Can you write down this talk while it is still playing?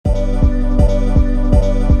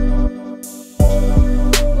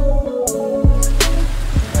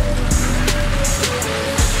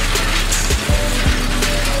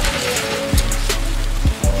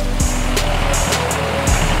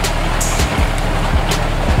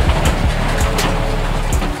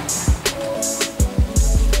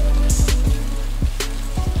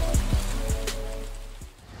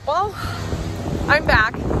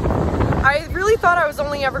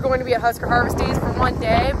Husker Harvest Days for one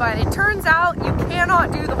day, but it turns out you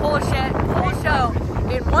cannot do the whole show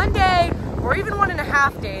in one day or even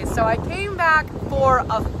 1.5 days. So I came back for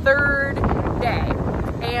a third day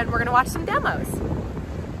and we're gonna watch some demos.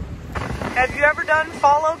 Have you ever done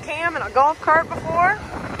follow cam in a golf cart before?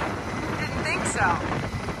 Didn't think so.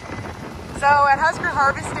 So at Husker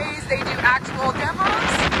Harvest Days, they do actual demos.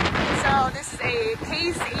 So this is a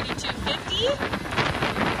Case 8250.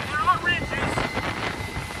 Not ridges.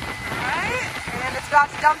 All right, and it's about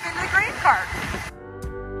to dump into the grain cart.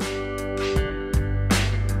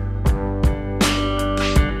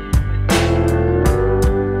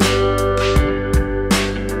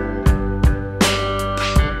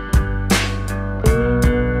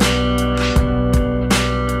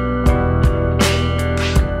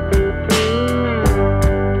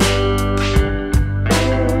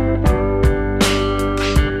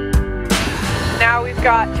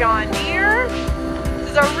 Got John Deere. This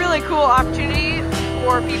is a really cool opportunity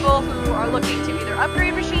for people who are looking to either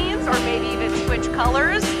upgrade machines or maybe even switch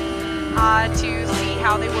colors to see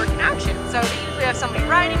how they work in action. So they usually have somebody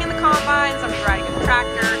riding in the combine, somebody riding in the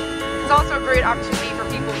tractor. It's also a great opportunity for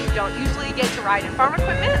people who don't usually get to ride in farm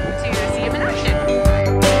equipment to see them in action.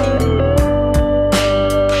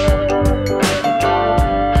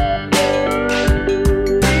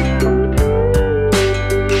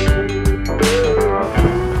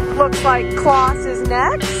 Looks like Kloss is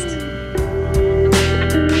next.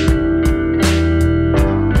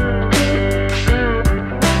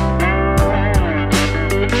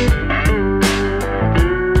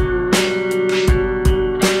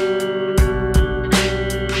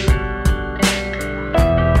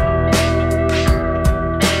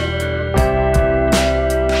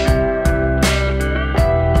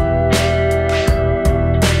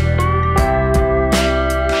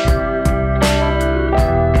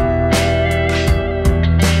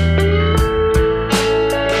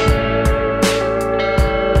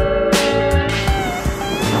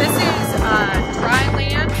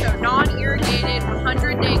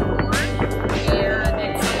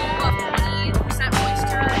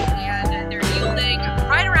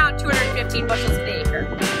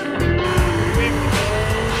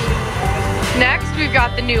 Next, we've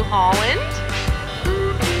got the New Holland.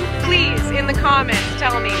 Please, in the comments,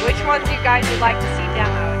 tell me which ones you guys would like to see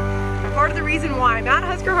demoed. Part of the reason why I'm at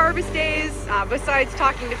Husker Harvest Days, besides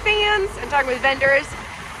talking to fans and talking with vendors,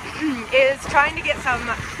 is trying to get some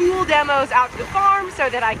cool demos out to the farm so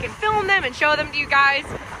that I can film them and show them to you guys.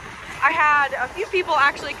 I had a few people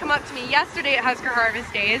actually come up to me yesterday at Husker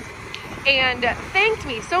Harvest Days and thanked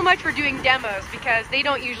me so much for doing demos because they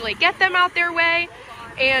don't usually get them out their way.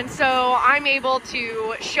 And so I'm able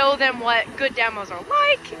to show them what good demos are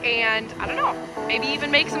like and, I don't know, maybe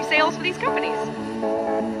even make some sales for these companies.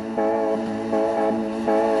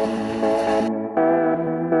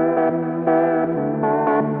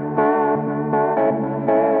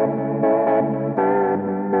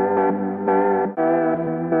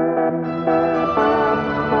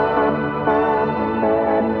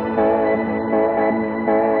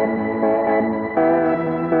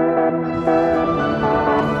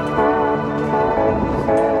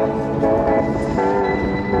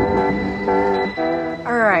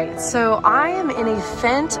 So I am in a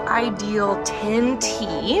Fendt Ideal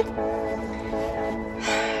 10T,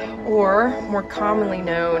 or more commonly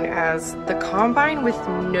known as the combine with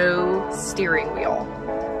no steering wheel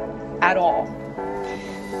at all.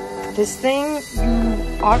 This thing,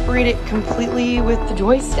 you operate it completely with the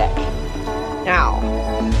joystick. Now,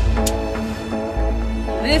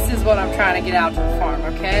 this is what I'm trying to get out to the farm,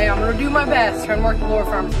 okay? I'm gonna do my best, trying to work the Lower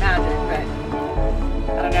Farm's magic, but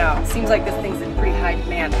I don't know, it seems like this thing's in pretty high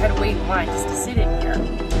demand. I had to wait in line just to sit in here. I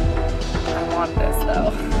want this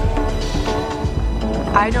though.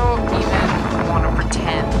 I don't even want to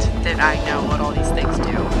pretend that I know what all these things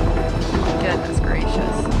do. Goodness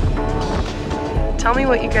gracious. Tell me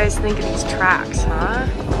what you guys think of these tracks, huh?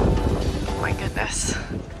 Oh my goodness.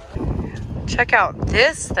 Check out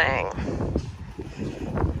this thing.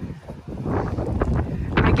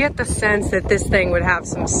 I get the sense that this thing would have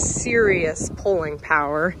some serious pulling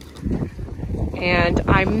power, and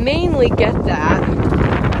I mainly get that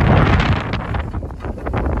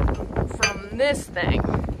from this thing.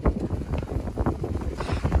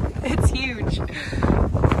 It's huge.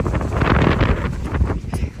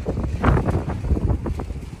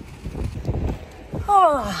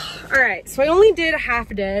 Oh, all right, so I only did a half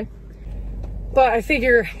a day, but I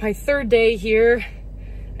figure my third day here,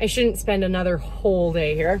 I shouldn't spend another whole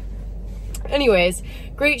day here. Anyways,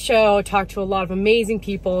 great show. Talked to a lot of amazing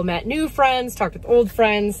people, met new friends, talked with old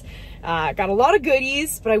friends. Got a lot of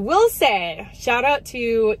goodies, but I will say, shout out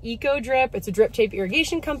to Eco Drip. It's a drip tape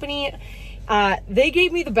irrigation company. They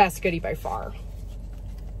gave me the best goodie by far.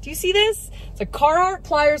 Do you see this? It's a Carhartt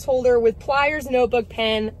pliers holder with pliers, notebook,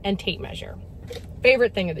 pen, and tape measure.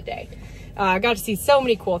 Favorite thing of the day. I got to see so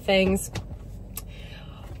many cool things.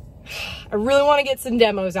 I really want to get some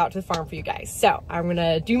demos out to the farm for you guys. So I'm going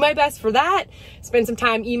to do my best for that. Spend some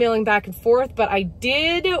time emailing back and forth, but I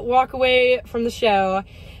did walk away from the show.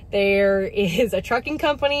 There is a trucking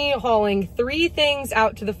company hauling 3 things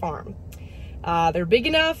out to the farm. They're big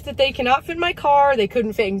enough that they cannot fit in my car. They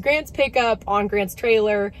couldn't fit in Grant's pickup, on Grant's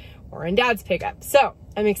trailer, or in Dad's pickup. So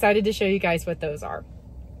I'm excited to show you guys what those are.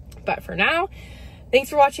 But for now, thanks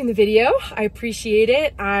for watching the video. I appreciate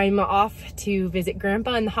it. I'm off to visit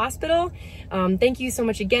Grandpa in the hospital. Thank you so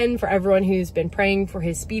much again for everyone who's been praying for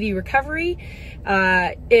his speedy recovery.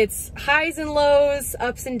 It's highs and lows,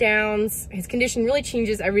 ups and downs. His condition really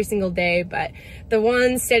changes every single day, but the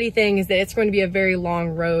one steady thing is that it's going to be a very long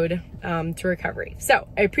road to recovery. So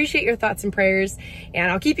I appreciate your thoughts and prayers,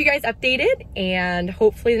 and I'll keep you guys updated, and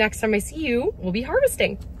hopefully the next time I see you, we'll be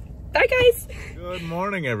harvesting. Bye guys. Good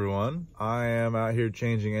morning everyone. I am out here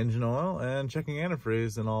changing engine oil and checking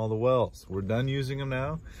antifreeze in all the wells. We're done using them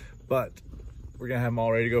now, but we're gonna have them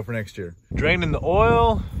all ready to go for next year. Draining the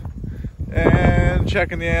oil and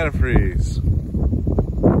checking the antifreeze.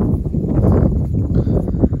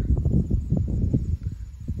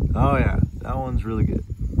 Oh yeah, that one's really good.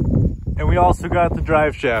 And we also got the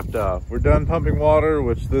drive shaft off. We're done pumping water,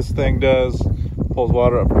 which this thing does. Pulls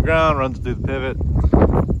water up from the ground, runs through the pivot.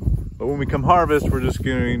 But when we come harvest, we're just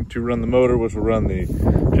going to run the motor, which will run the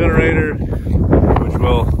generator, which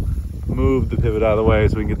will move the pivot out of the way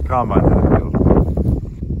so we can get the combine to the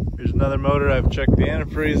field. Here's another motor. I've checked the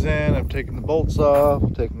antifreeze in, I've taken the bolts off,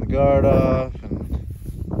 taken the guard off, and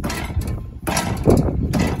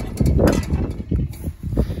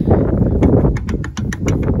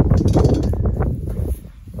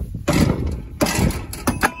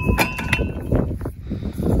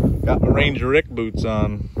got my Ranger Rick boots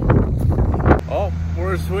on. Oh,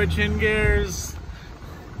 we're switching gears.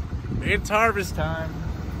 It's harvest time.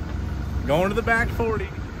 Going to the back 40.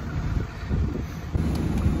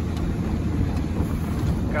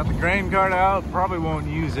 Got the grain cart out. Probably won't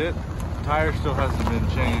use it. The tire still hasn't been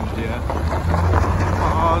changed yet.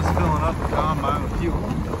 Oh, it's filling up the combine with fuel.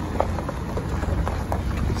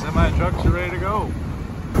 Semi trucks are ready to go.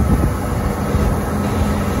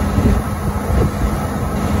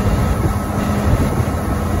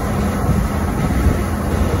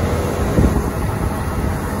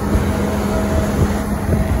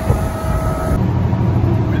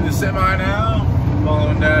 Semi now,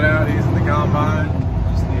 following Dad out, he's in the combine,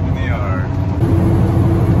 just leaving the yard.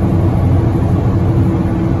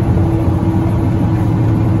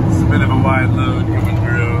 It's a bit of a wide load coming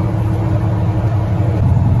through.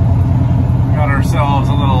 Got ourselves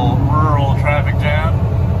a little rural traffic jam.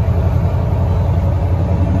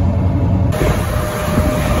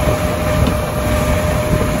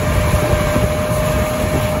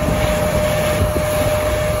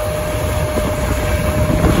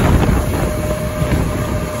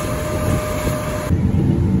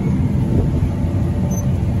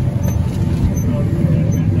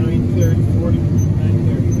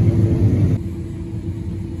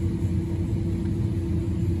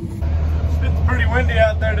 Windy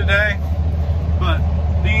out there today, but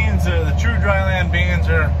beans, the true dryland beans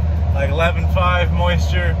are like 11.5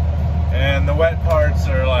 moisture, and the wet parts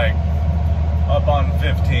are like up on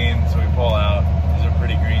 15, so we pull out. These are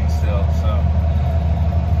pretty green still, so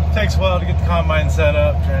it takes a while to get the combine set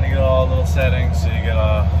up, trying to get all the little settings so you get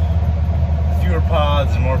fewer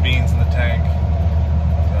pods and more beans in the tank.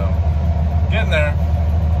 So, getting there.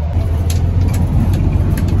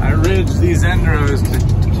 I ridged these end rows to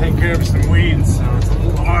take care of some weeds, so it's a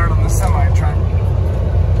little hard on the semi-truck.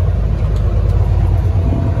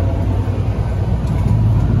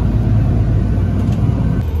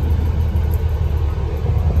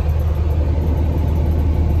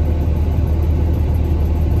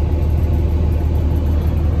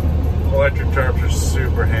 Electric tarps are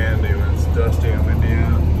super handy when it's dusty and windy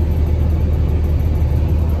out.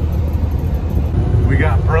 We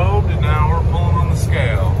got probed and now we're pulling on the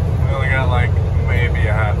scale. We only got like maybe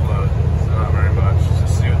a half load, so not very much.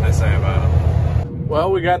 Just see what they say about it.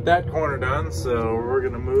 Well, we got that corner done, so we're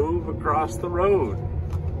gonna move across the road.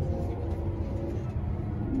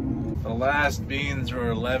 The last beans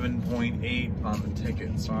were 11.8 on the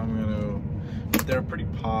ticket, so I'm gonna, they're pretty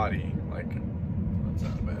potty. Like, let's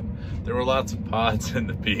That's not bad. There were lots of pods in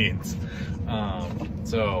the beans.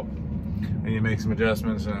 So I need to make some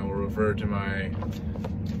adjustments, and I will refer to my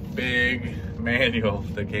big manual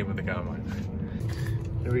that came with the combine.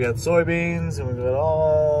 Here we got soybeans, and we've got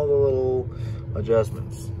all the little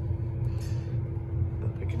adjustments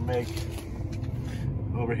that I can make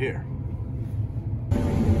over here.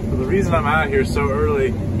 So the reason I'm out here so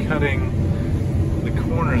early cutting the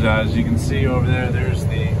corners out, as you can see over there, there's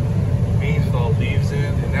the beans with all leaves in,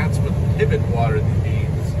 and that's what the pivot watered the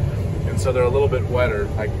beans. And so they're a little bit wetter.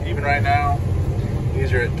 Like even right now,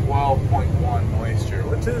 these are at 12.1 moisture,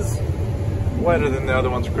 which is wetter than the other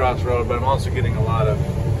ones across the road, but I'm also getting a lot of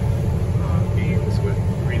beans with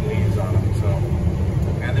green leaves on them. So,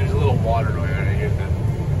 and there's a little water going on here that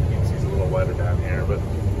you can see is a little wetter down here, but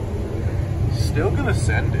still gonna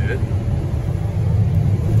send it.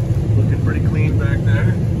 Looking pretty clean back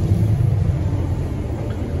there.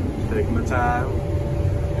 Taking the time.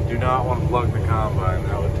 I do not want to plug the combine.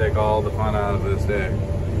 That would take all the fun out of this day.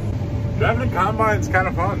 Driving a combine is kind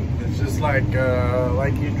of fun. It's just like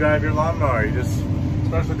you drive your lawnmower. You just,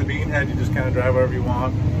 especially the bean head, you just kind of drive wherever you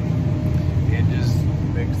want. It just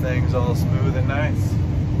makes things all smooth and nice.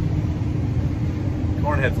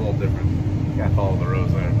 Corn head's a little different. You gotta follow the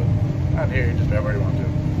rows there, but out here you just drive where you want to.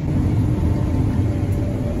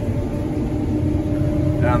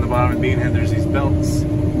 Down the bottom of the bean head, there's these belts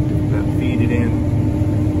that feed it in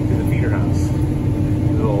to the feeder house.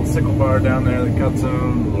 There's a little sickle bar down there that cuts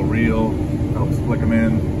them, a little reel helps flick them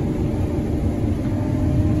in.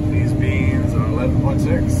 These beans are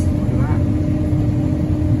 11.6. Look at that.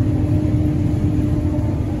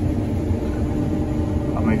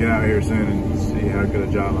 I'm gonna get out here soon and see how good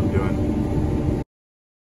a job I'm doing.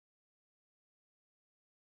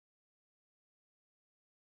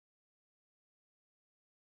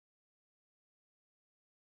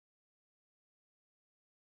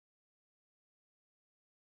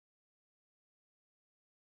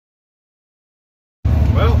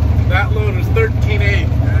 Well, that load was 13.8.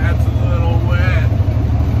 That's a little wet,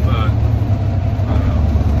 but I don't know.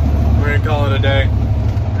 We're gonna call it a day.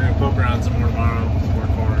 We're gonna poke around some more tomorrow.